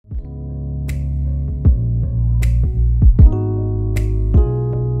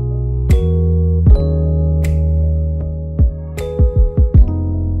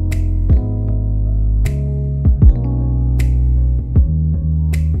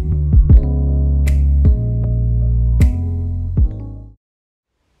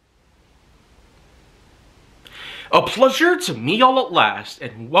A pleasure to meet y'all at last,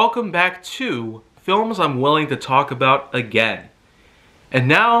 and welcome back to Films I'm Willing to Talk About Again. And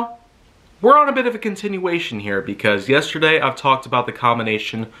now, we're on a bit of a continuation here, because yesterday I've talked about the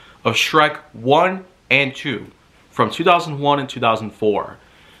combination of Shrek 1 and 2 from 2001 and 2004.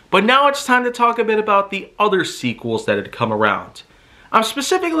 But now it's time to talk a bit about the other sequels that had come around. I'm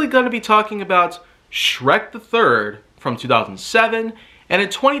specifically going to be talking about Shrek the Third from 2007, and in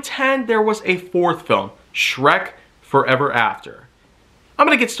 2010 there was a fourth film, Shrek Forever After. I'm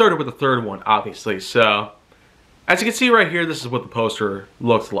going to get started with the third one, obviously. So, as you can see right here, this is what the poster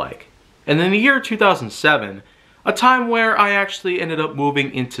looked like. And in the year 2007, a time where I actually ended up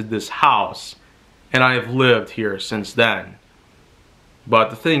moving into this house, and I have lived here since then. But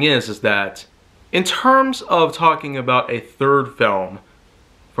the thing is that in terms of talking about a third film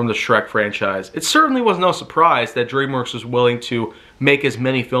from the Shrek franchise, it certainly was no surprise that DreamWorks was willing to make as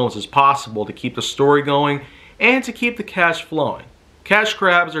many films as possible to keep the story going and to keep the cash flowing. Cash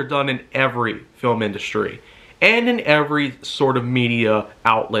grabs are done in every film industry and in every sort of media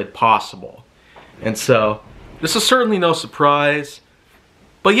outlet possible. And so, this is certainly no surprise.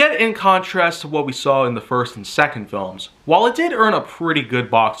 But yet, in contrast to what we saw in the first and second films, while it did earn a pretty good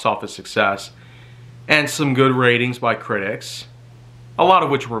box office success and some good ratings by critics, a lot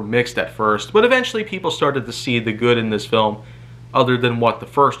of which were mixed at first, but eventually people started to see the good in this film other than what the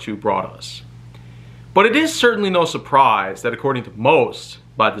first two brought us. But it is certainly no surprise that, according to most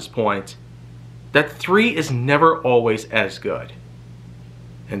by this point, that 3 is never always as good.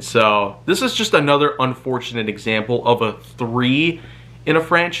 And so, this is just another unfortunate example of a 3 in a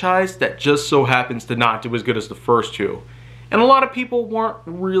franchise that just so happens to not do as good as the first two. And a lot of people weren't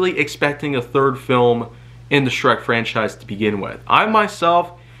really expecting a third film in the Shrek franchise to begin with. I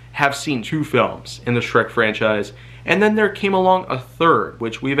myself have seen 2 films in the Shrek franchise, and then there came along a third,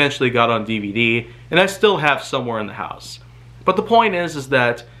 which we eventually got on DVD, and I still have somewhere in the house. But the point is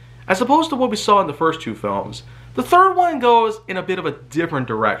that, as opposed to what we saw in the first 2 films, the third one goes in a bit of a different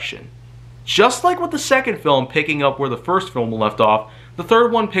direction. Just like with the second film picking up where the first film left off, the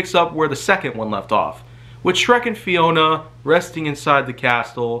third one picks up where the second one left off, with Shrek and Fiona resting inside the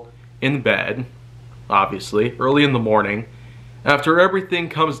castle, in bed, obviously, early in the morning, after everything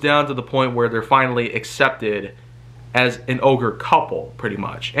comes down to the point where they're finally accepted as an ogre couple, pretty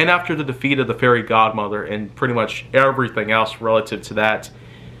much. And after the defeat of the fairy godmother and pretty much everything else relative to that,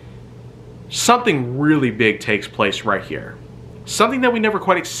 something really big takes place right here. Something that we never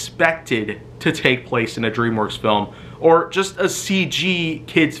quite expected to take place in a DreamWorks film, or just a CG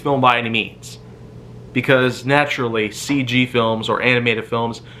kids film by any means. Because naturally, CG films or animated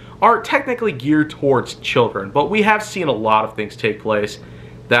films are technically geared towards children, but we have seen a lot of things take place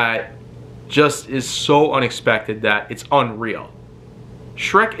that just is so unexpected that it's unreal.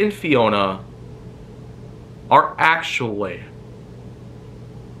 Shrek and Fiona are actually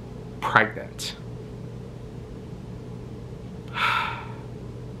pregnant.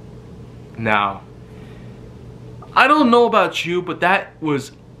 Now, I don't know about you, but that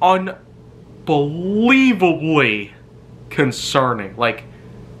was unbelievably concerning. Like,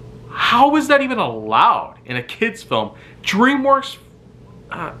 how is that even allowed in a kids film? DreamWorks,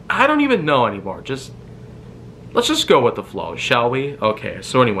 I don't even know anymore. Let's just go with the flow, shall we? Okay,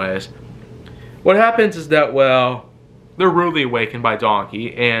 so anyways, what happens is that, well, they're rudely awakened by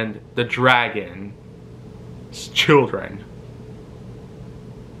Donkey and the dragon's children.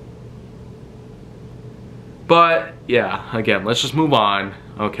 But, yeah, again, let's just move on.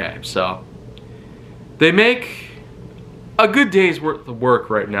 Okay, so they make a good day's worth of work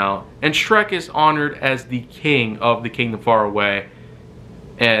right now, and Shrek is honored as the king of the kingdom far away.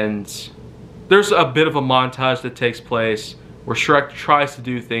 And there's a bit of a montage that takes place where Shrek tries to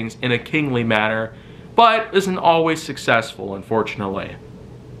do things in a kingly manner, but isn't always successful, unfortunately.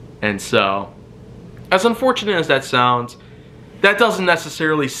 And so, as unfortunate as that sounds, that doesn't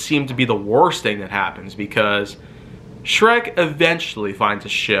necessarily seem to be the worst thing that happens, because Shrek eventually finds a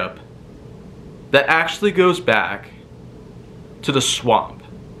ship that actually goes back to the swamp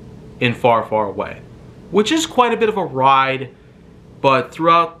in Far, Far Away, which is quite a bit of a ride, but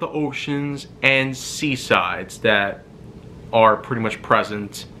throughout the oceans and seasides that are pretty much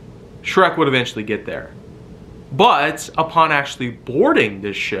present, Shrek would eventually get there. But upon actually boarding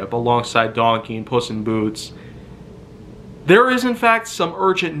this ship alongside Donkey and Puss in Boots, there is in fact some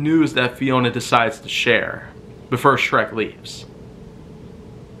urgent news that Fiona decides to share before Shrek leaves.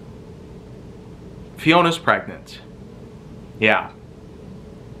 Fiona's pregnant. Yeah.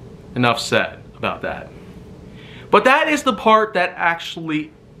 Enough said about that. But that is the part that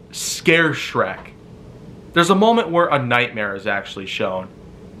actually scares Shrek. There's a moment where a nightmare is actually shown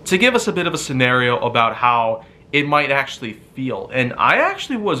to give us a bit of a scenario about how it might actually feel. And I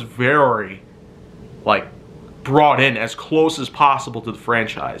actually was very, like, brought in as close as possible to the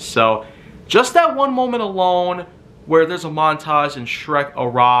franchise. So just that one moment alone where there's a montage and Shrek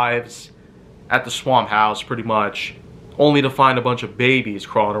arrives at the swamp house pretty much, only to find a bunch of babies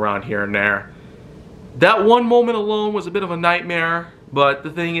crawling around here and there. That one moment alone was a bit of a nightmare, but the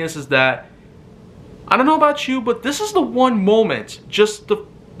thing is that, I don't know about you, but this is the one moment, just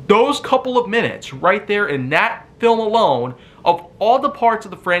those couple of minutes right there in that film alone, of all the parts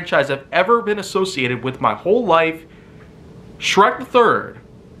of the franchise I've ever been associated with my whole life, Shrek the Third,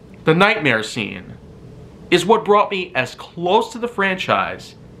 the nightmare scene, is what brought me as close to the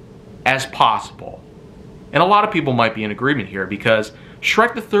franchise as possible. And a lot of people might be in agreement here, because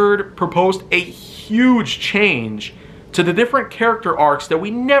Shrek the Third proposed a huge change to the different character arcs that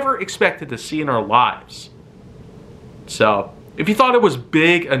we never expected to see in our lives. So, if you thought it was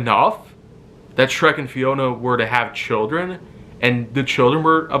big enough that Shrek and Fiona were to have children, and the children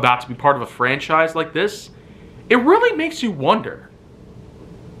were about to be part of a franchise like this, it really makes you wonder.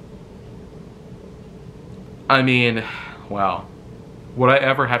 I mean, wow. Would I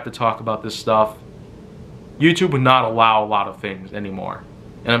ever have to talk about this stuff? YouTube would not allow a lot of things anymore.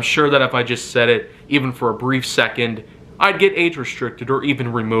 And I'm sure that if I just said it, even for a brief second, I'd get age restricted or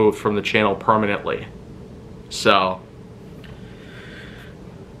even removed from the channel permanently. So,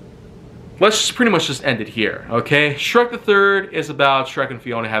 let's just pretty much just end it here, okay? Shrek the Third is about Shrek and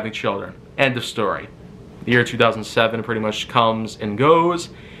Fiona having children. End of story. The year 2007 pretty much comes and goes,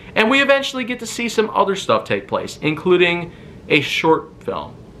 and we eventually get to see some other stuff take place, including a short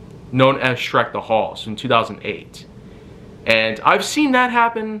film known as Shrek the Halls in 2008. And I've seen that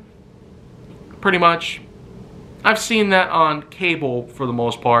happen pretty much. I've seen that on cable for the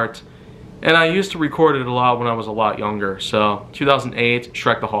most part, and I used to record it a lot when I was a lot younger. So 2008,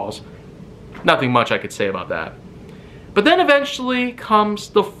 Shrek the Halls. Nothing much I could say about that. But then eventually comes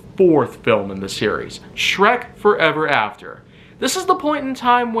the fourth film in the series, Shrek Forever After. This is the point in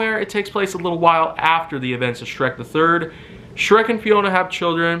time where it takes place a little while after the events of Shrek the Third. Shrek and Fiona have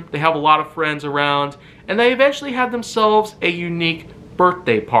children, they have a lot of friends around, and they eventually have themselves a unique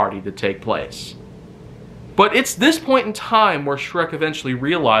birthday party to take place. But it's this point in time where Shrek eventually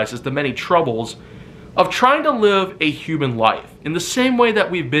realizes the many troubles of trying to live a human life, in the same way that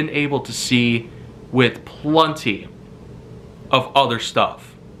we've been able to see with plenty of other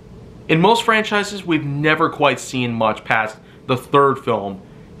stuff. In most franchises, we've never quite seen much past the third film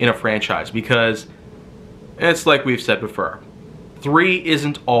in a franchise, because it's like we've said before, 3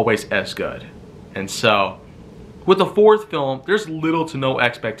 isn't always as good. And so, with the fourth film, there's little to no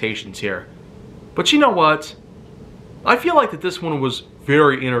expectations here. But you know what? I feel like that this one was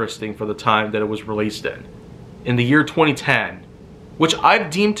very interesting for the time that it was released in the year 2010, which I've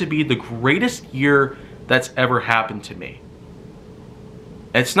deemed to be the greatest year that's ever happened to me.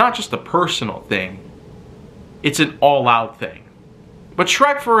 And it's not just a personal thing, it's an all-out thing. But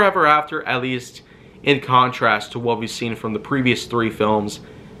Shrek Forever After, at least in contrast to what we've seen from the previous 3 films,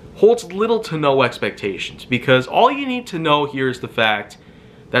 holds little to no expectations, because all you need to know here is the fact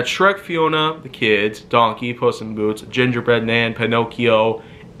that Shrek, Fiona, the kids, Donkey, Puss in Boots, Gingerbread Man, Pinocchio,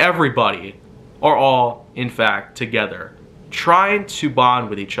 everybody are all, in fact, together, trying to bond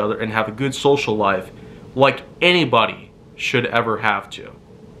with each other and have a good social life like anybody should ever have to.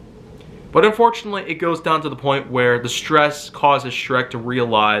 But unfortunately, it goes down to the point where the stress causes Shrek to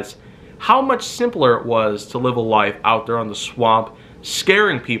realize how much simpler it was to live a life out there on the swamp,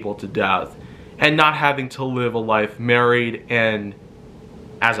 scaring people to death, and not having to live a life married and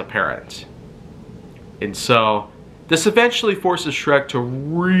as a parent. And so, this eventually forces Shrek to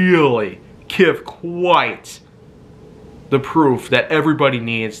really give quite the proof that everybody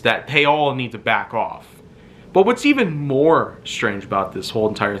needs, that they all need to back off. But what's even more strange about this whole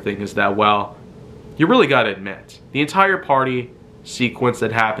entire thing is that, well, you really gotta admit, the entire party sequence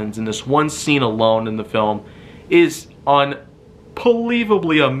that happens in this one scene alone in the film is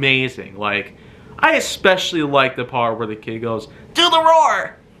unbelievably amazing. Like, I especially like the part where the kid goes, "Do the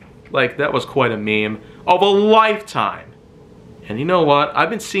roar!" Like, that was quite a meme of a lifetime. And you know what? I've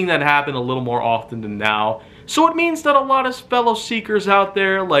been seeing that happen a little more often than now. So it means that a lot of fellow seekers out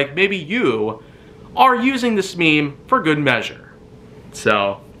there, like maybe you, are using this meme for good measure.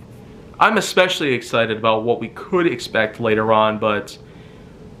 So, I'm especially excited about what we could expect later on, but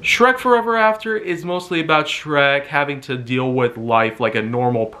Shrek Forever After is mostly about Shrek having to deal with life like a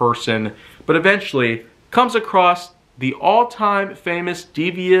normal person, but eventually comes across the all-time famous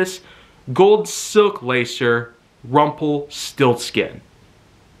devious gold silk lacer Rumpelstiltskin.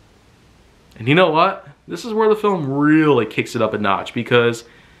 And you know what? This is where the film really kicks it up a notch, because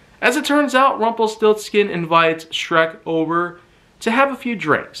As it turns out, Rumpelstiltskin invites Shrek over to have a few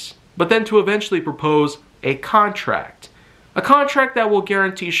drinks, but then to eventually propose a contract. A contract that will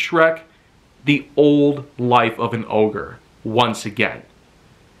guarantee Shrek the old life of an ogre once again.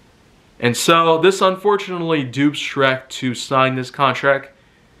 And so this unfortunately dupes Shrek to sign this contract,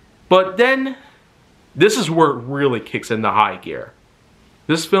 but then this is where it really kicks into high gear.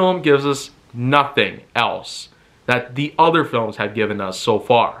 This film gives us nothing else that the other films have given us so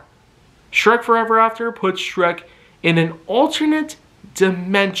far. Shrek Forever After puts Shrek in an alternate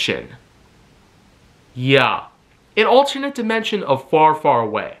dimension. Yeah, an alternate dimension of far, far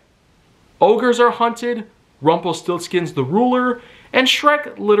away. Ogres are hunted, Rumpelstiltskin's the ruler, and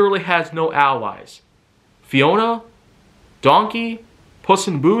Shrek literally has no allies. Fiona, Donkey, Puss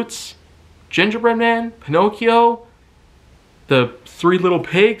in Boots, Gingerbread Man, Pinocchio, the Three Little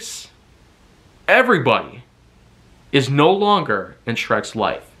Pigs, everybody is no longer in Shrek's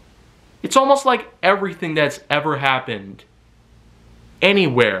life. It's almost like everything that's ever happened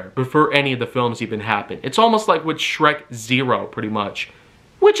anywhere before any of the films even happened. It's almost like with Shrek Zero, pretty much.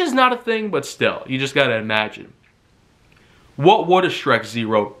 Which is not a thing, but still, you just gotta imagine. What would a Shrek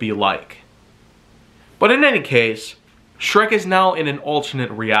Zero be like? But in any case, Shrek is now in an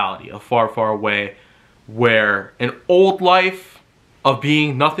alternate reality, a far, far away, where an old life of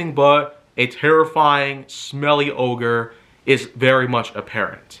being nothing but a terrifying, smelly ogre is very much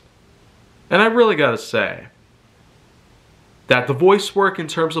apparent. And I really gotta say that the voice work in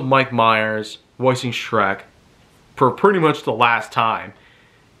terms of Mike Myers voicing Shrek for pretty much the last time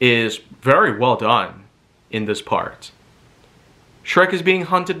is very well done in this part. Shrek is being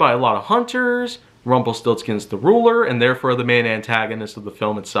hunted by a lot of hunters, Rumpelstiltskin's the ruler, and therefore the main antagonist of the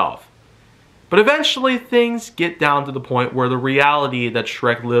film itself. But eventually things get down to the point where the reality that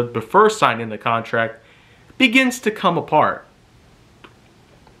Shrek lived before signing the contract begins to come apart.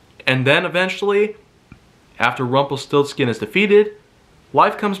 And then eventually, after Rumpelstiltskin is defeated,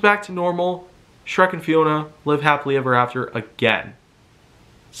 life comes back to normal, Shrek and Fiona live happily ever after again.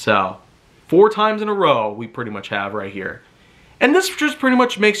 So, 4 times in a row we pretty much have right here. And this just pretty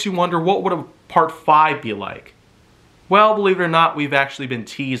much makes you wonder, what would a part 5 be like? Well, believe it or not, we've actually been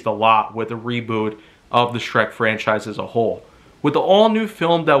teased a lot with the reboot of the Shrek franchise as a whole. With the all-new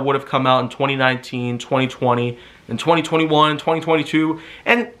film that would have come out in 2019, 2020, and 2021, 2022,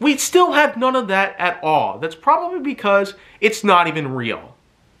 and we still have none of that at all. That's probably because it's not even real.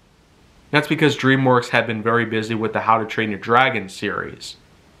 That's because DreamWorks had been very busy with the How to Train Your Dragon series.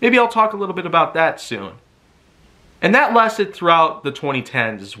 Maybe I'll talk a little bit about that soon. And that lasted throughout the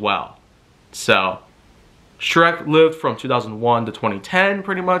 2010s as well. So, Shrek lived from 2001 to 2010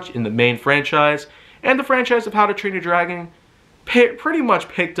 pretty much in the main franchise, and the franchise of How to Train Your Dragon pretty much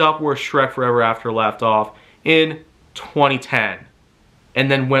picked up where Shrek Forever After left off in 2010, and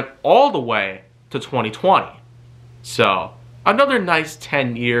then went all the way to 2020. So, another nice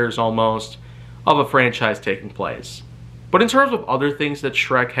 10 years almost of a franchise taking place. But in terms of other things that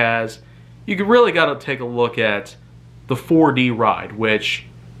Shrek has, you really gotta take a look at the 4D ride, which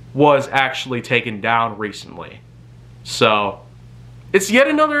was actually taken down recently. So, it's yet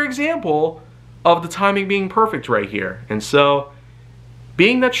another example of the timing being perfect right here. And so,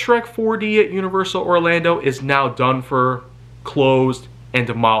 being that Shrek 4D at Universal Orlando is now done for, closed, and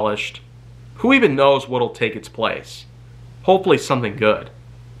demolished, who even knows what'll take its place? Hopefully something good.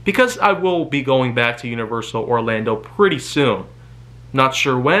 Because I will be going back to Universal Orlando pretty soon. Not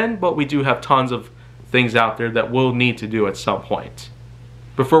sure when, but we do have tons of things out there that we'll need to do at some point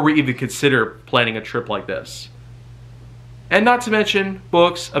before we even consider planning a trip like this. And not to mention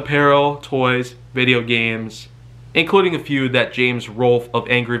books, apparel, toys, video games, including a few that James Rolfe of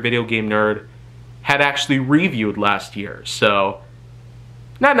Angry Video Game Nerd had actually reviewed last year. So,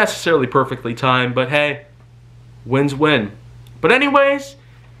 not necessarily perfectly timed, but hey, wins win. But anyways,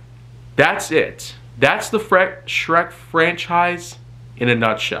 that's it. That's the Shrek franchise in a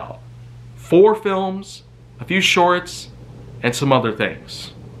nutshell. 4 films, a few shorts, and some other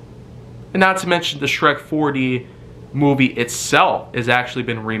things. And not to mention the Shrek 4D movie itself has actually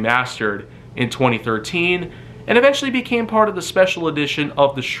been remastered in 2013 and eventually became part of the special edition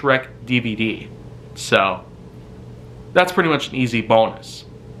of the Shrek DVD. So, that's pretty much an easy bonus.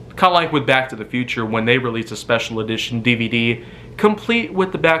 Kind of like with Back to the Future when they released a special edition DVD complete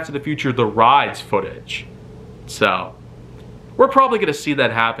with the Back to the Future The Rides footage. So, we're probably going to see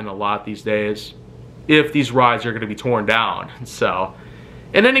that happen a lot these days if these rides are going to be torn down. So,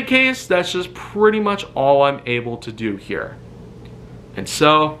 in any case, that's just pretty much all I'm able to do here. And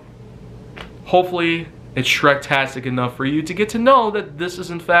so, hopefully it's Shrek-tastic enough for you to get to know that this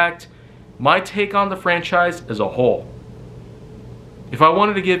is in fact my take on the franchise as a whole. if I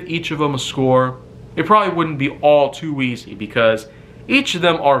wanted to give each of them a score, it probably wouldn't be all too easy because each of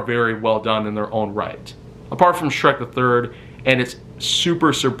them are very well done in their own right. Apart from Shrek the Third and its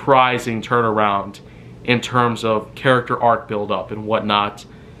super surprising turnaround in terms of character arc build-up and whatnot.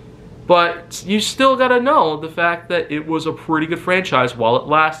 But you still gotta know the fact that it was a pretty good franchise while it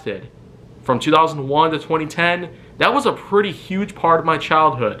lasted. From 2001 to 2010, that was a pretty huge part of my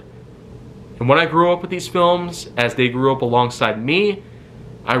childhood. And when I grew up with these films, as they grew up alongside me,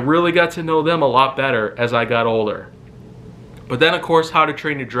 I really got to know them a lot better as I got older. But then of course How to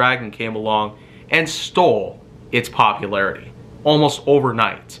Train Your Dragon came along and stole its popularity almost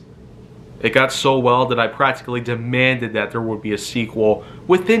overnight. It got so well that I practically demanded that there would be a sequel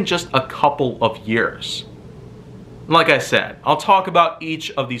within just a couple of years. Like I said, I'll talk about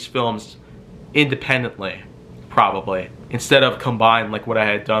each of these films independently, probably, instead of combined like what I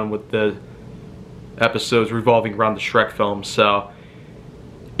had done with the episodes revolving around the Shrek films. So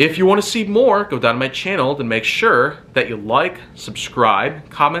if you want to see more, go down to my channel and make sure that you like, subscribe,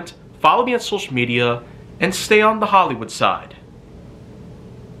 comment, follow me on social media, and stay on the Hollywood side.